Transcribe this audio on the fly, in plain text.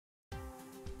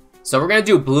So we're gonna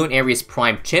do Bloonarius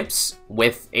Prime Chimps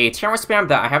with a terror spam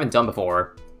that I haven't done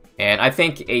before. And I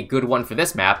think a good one for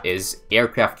this map is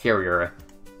Aircraft Carrier.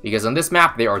 Because on this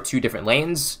map, there are two different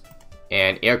lanes,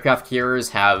 and aircraft carriers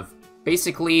have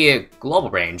basically a global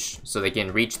range, so they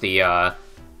can reach the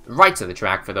right side of the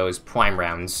track for those prime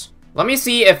rounds. Let me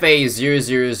see if a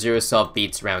 000 sub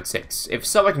beats round 6. If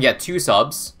so, I can get 2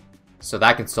 subs, so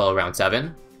that can stall round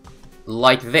 7.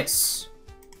 Like this.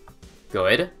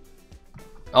 Good.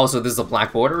 Also, this is a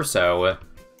black border, so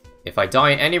if I die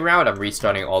in any round, I'm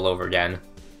restarting all over again.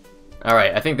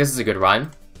 Alright, I think this is a good run.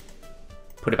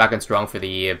 Put it back on strong for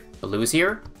the blues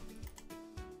here.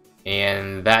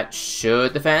 And that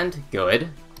should defend. Good.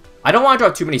 I don't want to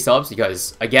drop too many subs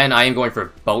because, again, I am going for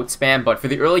boat spam. But for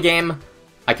the early game,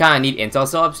 I kind of need intel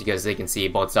subs because they can see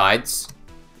both sides.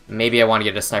 Maybe I want to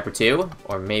get a sniper too.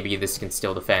 Or maybe this can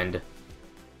still defend.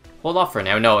 Hold off for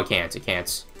now. No, it can't. It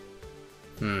can't.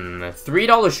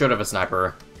 $3 short of a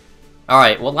sniper.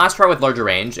 Alright, well, last try with larger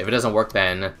range. If it doesn't work,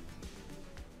 then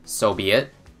so be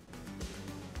it.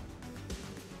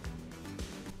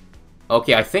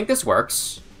 Okay, I think this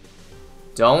works.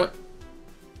 Don't.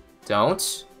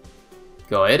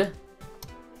 Good.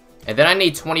 And then I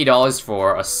need $20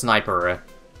 for a sniper.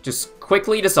 Just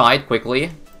quickly decide,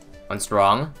 quickly, on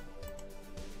strong.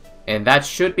 And that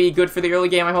should be good for the early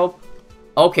game, I hope.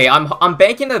 Okay, I'm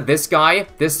banking that this guy,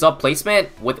 this sub placement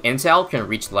with intel can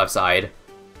reach the left side.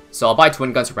 So I'll buy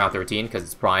twin guns for round 13 because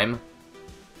it's prime.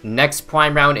 Next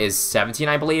prime round is 17,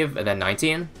 I believe, and then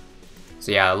 19.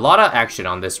 So yeah, a lot of action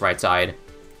on this right side.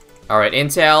 Alright,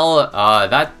 intel,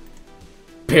 that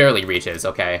barely reaches,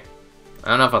 okay. I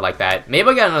don't know if I like that. Maybe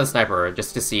I'll get another sniper,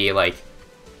 just to see, like,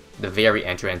 the very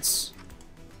entrance.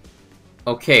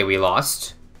 Okay, we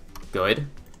lost. Good.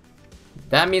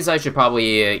 That means I should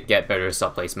probably get better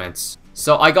sub-placements.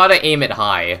 So I gotta aim it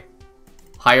high.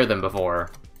 Higher than before.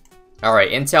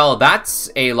 Alright, intel, that's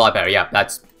a lot better. Yeah,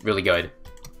 that's really good.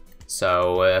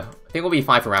 So, I think we'll be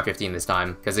fine for round 15 this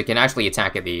time, because it can actually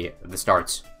attack at the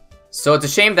start. So it's a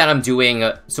shame that I'm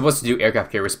supposed to do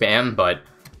aircraft carrier spam, but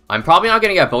I'm probably not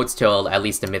gonna get boats till at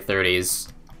least the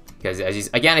mid-30s. Because,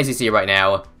 as you see right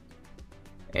now,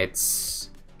 it's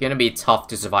gonna be tough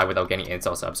to survive without getting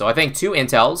intel sub. So I think 2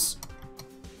 intels.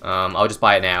 I'll just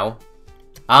buy it now.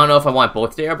 I don't know if I want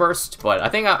both to airburst, but I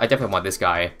think I definitely want this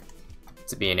guy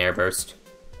to be an airburst.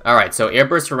 Alright, so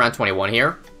airburst for round 21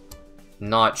 here.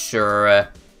 Not sure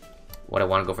what I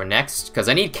want to go for next, because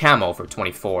I need camo for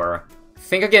 24. I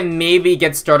think I can maybe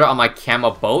get started on my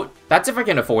camo boat. That's if I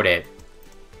can afford it.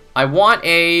 I want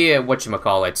a,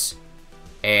 whatchamacallit,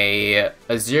 a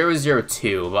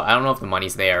 002, but I don't know if the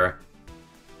money's there.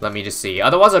 Let me just see.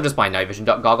 Otherwise, I'll just buy night vision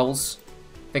goggles.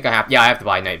 I think I have, yeah, I have to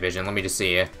buy night vision. Let me just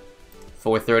see.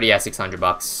 430 at 600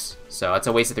 bucks. So that's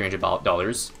a waste of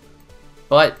 $300.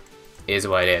 But, is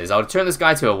what it is. I'll turn this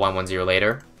guy to a 110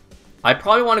 later. I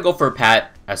probably want to go for a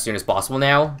Pat as soon as possible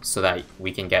now, so that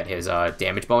we can get his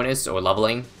damage bonus or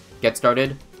leveling get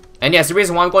started. And yes, the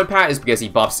reason why I'm going Pat is because he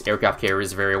buffs aircraft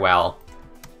carriers very well.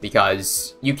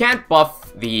 Because you can't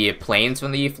buff the planes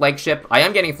from the flagship. I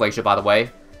am getting flagship, by the way, in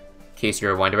case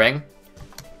you're wondering.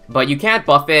 But you can't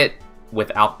buff it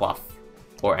without buff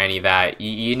or any of that.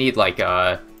 You need like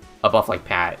a buff like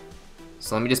Pat.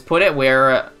 So let me just put it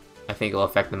where I think it'll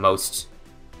affect the most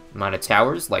amount of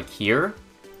towers, like here.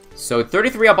 So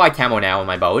 33, I'll buy camo now on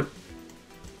my boat.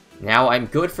 Now I'm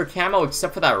good for camo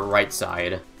except for that right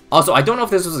side. Also, I don't know if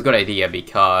this was a good idea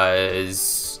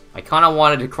because I kind of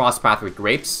wanted to cross path with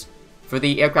grapes for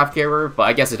the aircraft carrier, but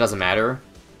I guess it doesn't matter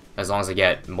as long as I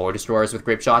get more destroyers with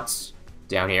grape shots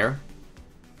down here.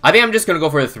 I think I'm just going to go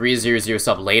for a 300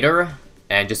 sub later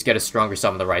and just get a stronger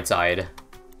sub on the right side.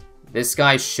 This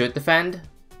guy should defend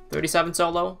 37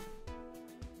 solo.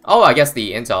 Oh, I guess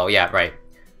the intel, yeah, right.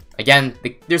 Again,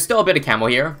 there's still a bit of camo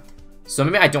here, so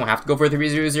maybe I don't have to go for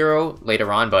 300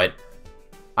 later on, but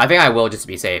I think I will just to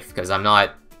be safe, because I'm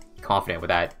not confident with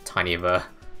that tiny of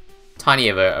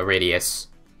a radius.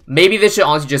 Maybe this should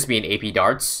honestly just be an AP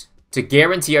darts, to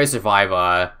guarantee I survive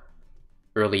a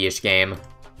early-ish game.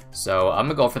 So I'm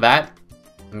gonna go for that.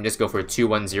 I'm gonna just go for a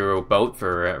 210 boat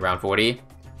for round 40.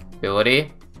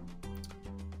 Ability.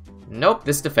 Nope,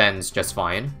 this defends just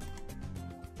fine.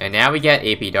 And now we get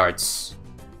AP darts.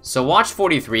 So watch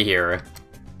 43 here.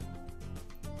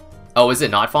 Oh, is it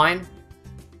not fine?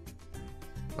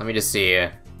 Let me just see.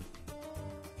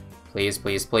 Please,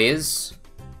 please, please.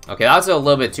 Okay, that was a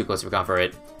little bit too close for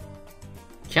comfort.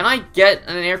 Can I get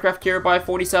an aircraft carrier by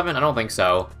 47? I don't think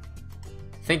so.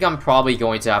 I think I'm probably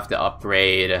going to have to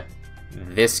upgrade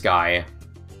this guy.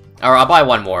 Or I'll buy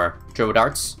one more. Turbo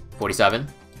darts, 47.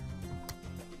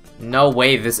 No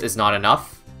way this is not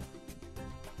enough.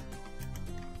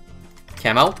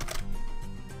 Camo.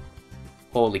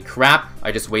 Holy crap,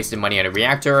 I just wasted money on a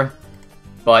reactor.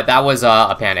 But that was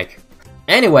a panic.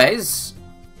 Anyways,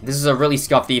 this is a really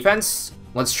scuffed defense.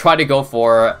 Let's try to go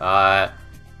for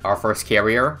our first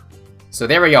carrier. So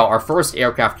there we go, our first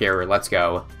aircraft carrier, let's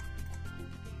go.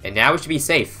 And now we should be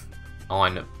safe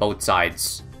on both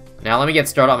sides. Now let me get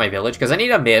started on my village, because I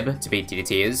need a MIB to beat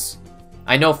DDTs.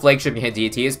 I know flagship can hit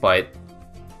DDTs, but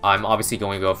I'm obviously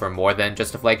going to go for more than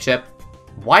just a flagship.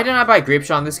 Why didn't I buy Grape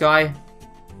Shot on this guy?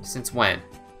 Since when?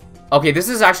 Okay, this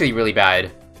is actually really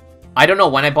bad. I don't know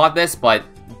when I bought this, but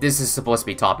this is supposed to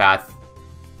be top path.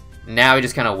 Now I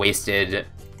just kind of wasted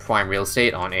prime real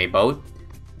estate on a boat.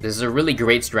 This is a really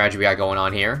great strategy we got going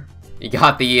on here. You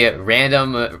got the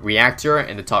random reactor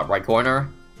in the top right corner.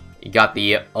 You got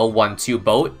the 012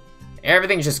 boat.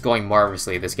 Everything's just going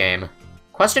marvelously this game.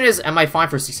 Question is, am I fine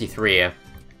for 63?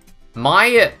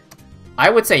 I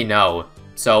would say no.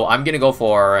 So I'm gonna go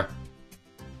for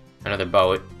another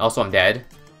boat. Also, I'm dead.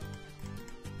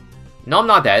 No, I'm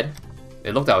not dead.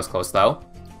 It looked like I was close, though.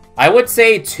 I would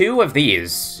say 2 of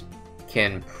these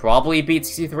can probably beat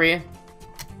 63.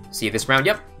 See this round?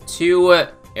 Yep. 2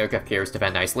 aircraft carriers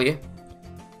defend nicely.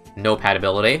 No pad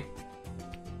ability.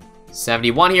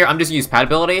 71 here. I'm just gonna use pad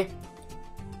ability.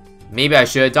 Maybe I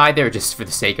should have died there just for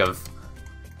the sake of,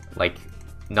 like,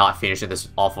 not finishing this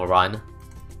awful run.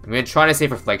 I'm gonna try to save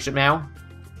for flagship now.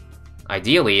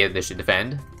 Ideally, this should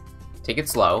defend. Take it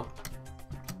slow.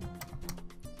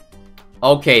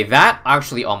 Okay, that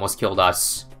actually almost killed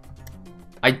us.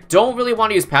 I don't really want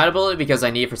to use pad ability because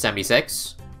I need it for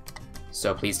 76.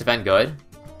 So please defend good.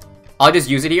 I'll just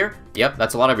use it here. Yep,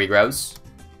 that's a lot of regrows.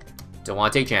 Don't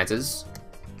want to take chances.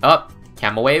 Up,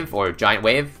 Camel Wave or Giant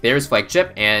Wave. There's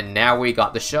flagship, and now we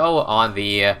got the show on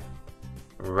the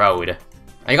road.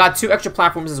 I got 2 extra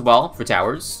platforms as well for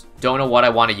towers. Don't know what I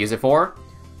want to use it for.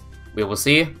 We will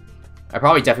see. I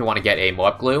probably definitely want to get a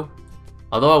Moab glue.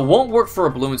 Although it won't work for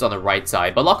balloons on the right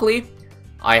side. But luckily,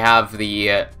 I have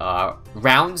the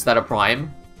rounds that are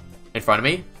prime in front of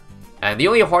me. And the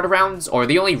only harder rounds, or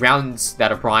the only rounds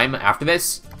that are prime after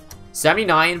this,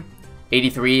 79,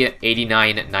 83,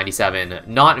 89, 97.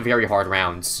 Not very hard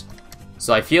rounds.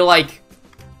 So I feel like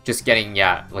just getting,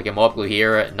 yeah, like a Moab glue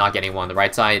here, not getting one on the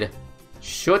right side,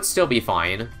 should still be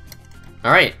fine.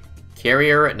 Alright,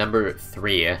 carrier number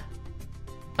 3.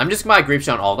 I'm just gonna buy Grape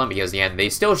Shot on all of them because, again, they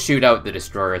still shoot out the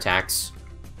destroyer attacks.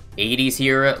 80s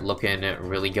here, looking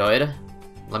really good.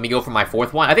 Let me go for my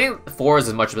 4th one. I think 4 is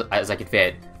as much as I can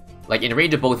fit. Like, in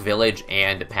range of both village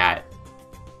and Pat.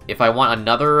 If I want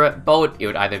another boat, it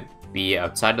would either be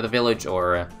outside of the village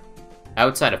or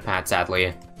outside of Pat,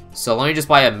 sadly. So let me just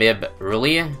buy a MIB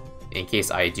early, in case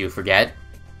I do forget.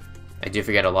 I do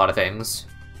forget a lot of things.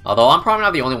 Although I'm probably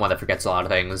not the only one that forgets a lot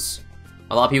of things.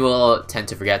 A lot of people tend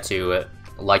to forget to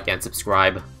like and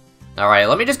subscribe. Alright,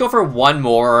 let me just go for one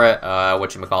more,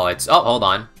 whatchamacallit. Oh, hold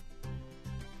on.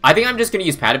 I think I'm just gonna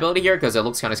use pad ability here, because it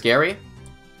looks kind of scary.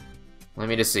 Let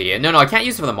me just see. No, I can't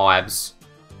use it for the Moabs.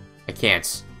 I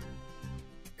can't.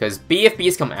 Because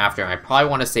BFBs come after, and I probably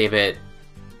want to save it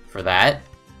for that.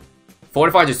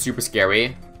 Fortified is super scary,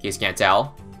 in case you can't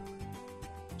tell.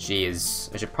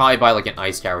 Jeez. I should probably buy, like, an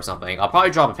ice tower or something. I'll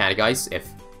probably drop a panic ice if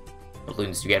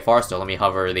balloons do get far, so let me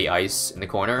hover the ice in the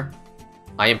corner.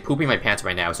 I am pooping my pants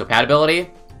right now, so pad ability.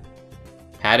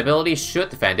 Pad ability should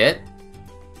defend it.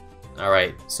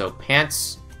 Alright, so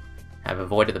pants have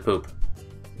avoided the poop.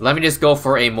 Let me just go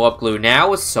for a Moab glue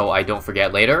now, so I don't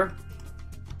forget later.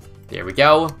 There we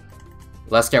go.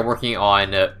 Let's get working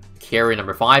on carrier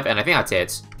number 5, and I think that's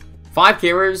it. 5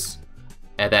 carriers,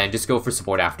 and then just go for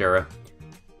support after.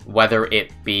 Whether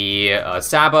it be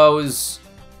Sabos.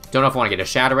 Don't know if I want to get a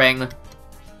Shattering. I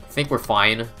think we're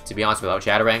fine, to be honest, without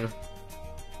Shattering.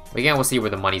 But again, we'll see where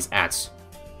the money's at.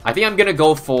 I think I'm gonna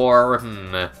go for,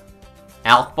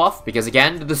 Alk buff, because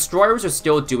again, the destroyers are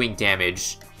still doing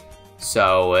damage.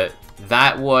 So,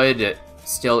 that would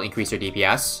still increase their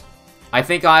DPS. I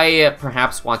think I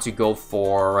perhaps want to go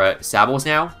for Sabos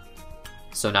now.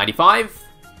 So, 95.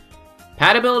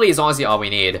 Pad ability is honestly all we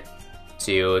need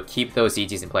to keep those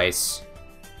DTs in place.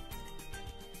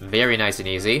 Very nice and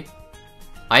easy.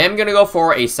 I am gonna go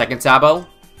for a second Sabo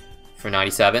for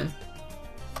 97.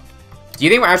 Do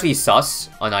you think we're actually sus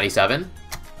on 97?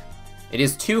 It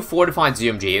is 2 fortified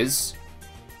ZMGs.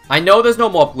 I know there's no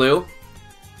Moab glue.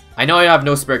 I know I have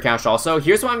no spirit cash also.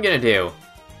 Here's what I'm gonna do.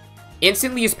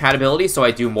 Instantly use pad ability so I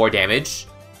do more damage.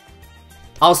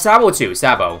 I'll Sabo too,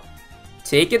 Sabo.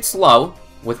 Take it slow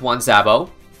with 1 Sabo.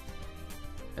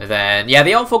 And then, yeah,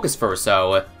 they all focus first,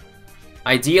 so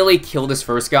ideally kill this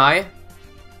first guy.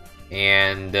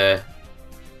 And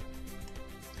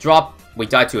drop, we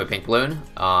died to a pink balloon.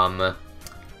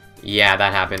 Yeah,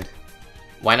 that happened.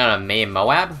 Why not a May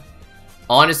Moab?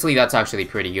 Honestly, that's actually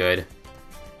pretty good.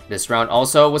 This round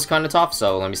also was kind of tough,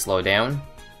 so let me slow down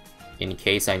in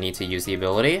case I need to use the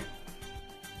ability.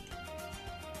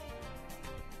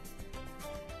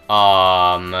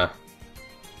 I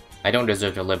don't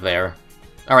deserve to live there.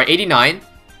 Alright, 89.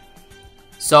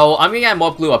 So, I'm gonna get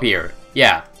more blue up here.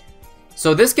 Yeah.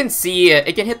 So this can see,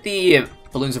 it can hit the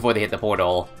balloons before they hit the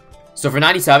portal. So for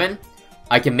 97,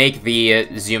 I can make the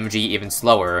Zoom G even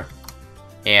slower.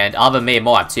 And I'll have a May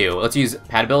Moab too. Let's use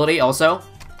pad ability also.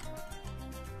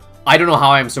 I don't know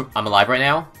how I'm alive right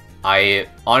now. I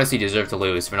honestly deserve to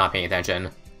lose for not paying attention.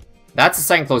 That's the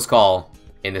second close call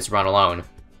in this run alone.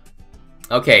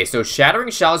 Okay, so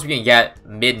Shattering Shells we can get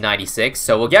mid 96,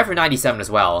 so we'll get for 97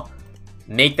 as well.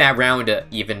 Make that round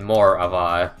even more of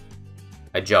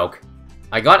a joke.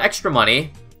 I got extra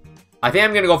money. I think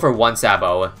I'm gonna go for 1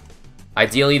 Sabo.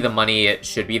 Ideally, the money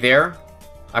should be there.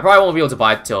 I probably won't be able to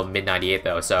buy it till mid 98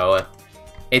 though, so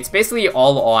it's basically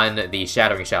all on the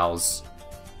Shattering Shells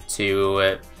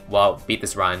to, well, beat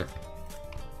this run.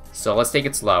 So let's take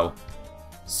it slow.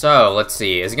 So, let's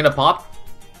see. Is it gonna pop?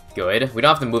 Good. We don't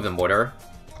have to move the mortar.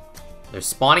 They're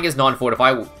spawning as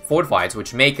non-fortifieds,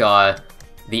 which make the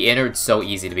innards so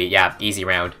easy to beat. Yeah, easy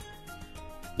round.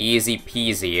 Easy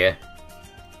peasy.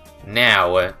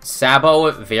 Now,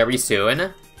 Sabo very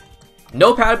soon.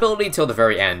 No pad ability till the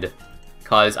very end,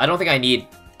 because I don't think I need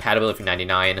pad ability for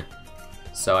 99.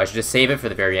 So I should just save it for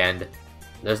the very end.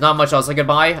 There's not much else I could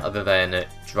buy, other than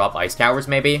drop ice towers,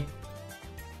 maybe.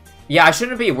 Yeah, I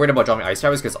shouldn't be worried about dropping ice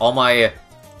towers, because all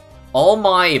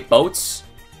my boats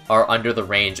are under the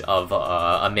range of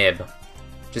a MIB.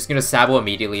 Just gonna Sabo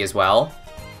immediately as well.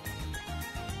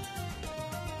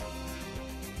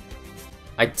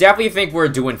 I definitely think we're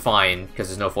doing fine, because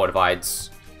there's no fortifieds.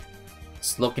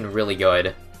 It's looking really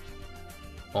good.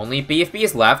 Only BFB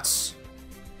is left.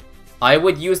 I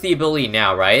would use the ability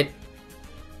now, right?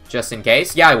 Just in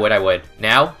case? Yeah, I would.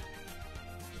 Now?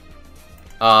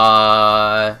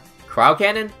 Crowd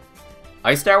Cannon?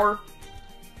 Ice Tower?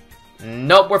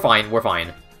 Nope, we're fine.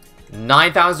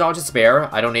 $9,000 to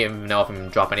spare. I don't even know if I'm gonna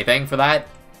drop anything for that.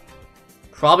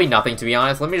 Probably nothing, to be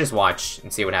honest. Let me just watch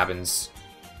and see what happens.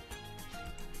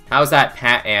 How's that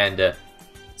Pat and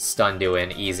Stun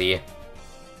doing? Easy.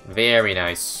 Very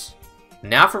nice.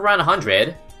 Now for round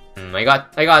 100. I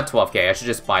got 12k. I should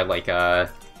just buy, like, an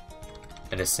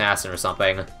assassin or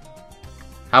something.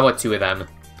 How about 2 of them?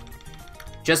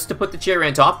 Just to put the cherry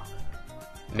on top.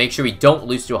 Make sure we don't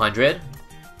lose to 100,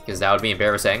 because that would be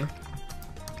embarrassing.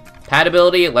 Pad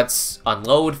ability, let's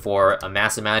unload for a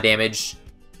massive amount of damage.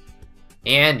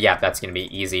 And, yeah, that's gonna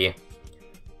be easy.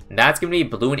 And that's gonna be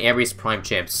Bloonarius Prime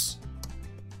Chimps.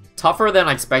 Tougher than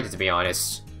I expected, to be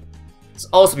honest. It's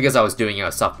also because I was doing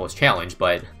a soft post challenge,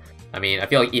 but, I mean, I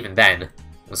feel like even then, it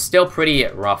was still pretty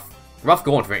rough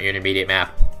going for an intermediate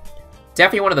map.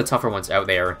 Definitely one of the tougher ones out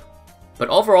there. But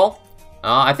overall,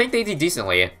 I think they did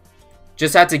decently.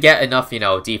 Just had to get enough, you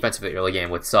know, defense for the early game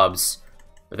with subs.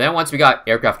 But then once we got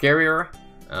Aircraft Carrier,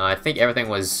 I think everything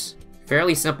was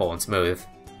fairly simple and smooth.